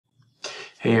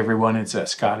Hey everyone, it's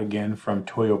Scott again from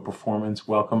Toyo Performance.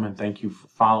 Welcome and thank you for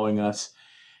following us.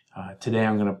 Today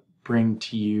I'm going to bring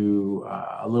to you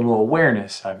a little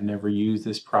awareness. I've never used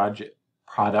this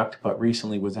product, but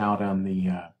recently was out on the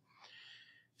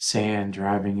sand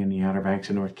driving in the Outer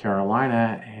Banks of North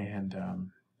Carolina, and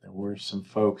there were some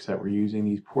folks that were using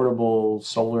these portable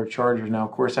solar chargers. Now,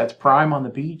 of course, that's prime on the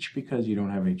beach because you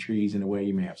don't have any trees in the way.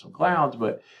 You may have some clouds,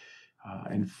 but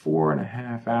in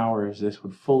 4.5 hours, this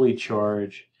would fully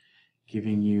charge,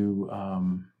 giving you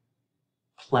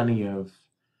plenty of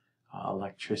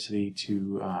electricity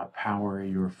to power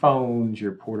your phones,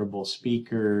 your portable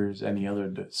speakers, any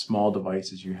other small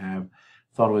devices you have.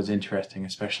 Thought it was interesting,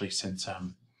 especially since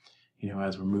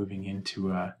as we're moving into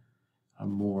a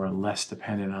more or less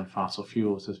dependent on fossil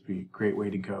fuels, this would be a great way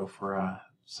to go for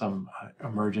some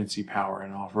emergency power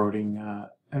and off-roading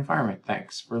environment.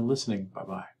 Thanks for listening.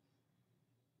 Bye-bye.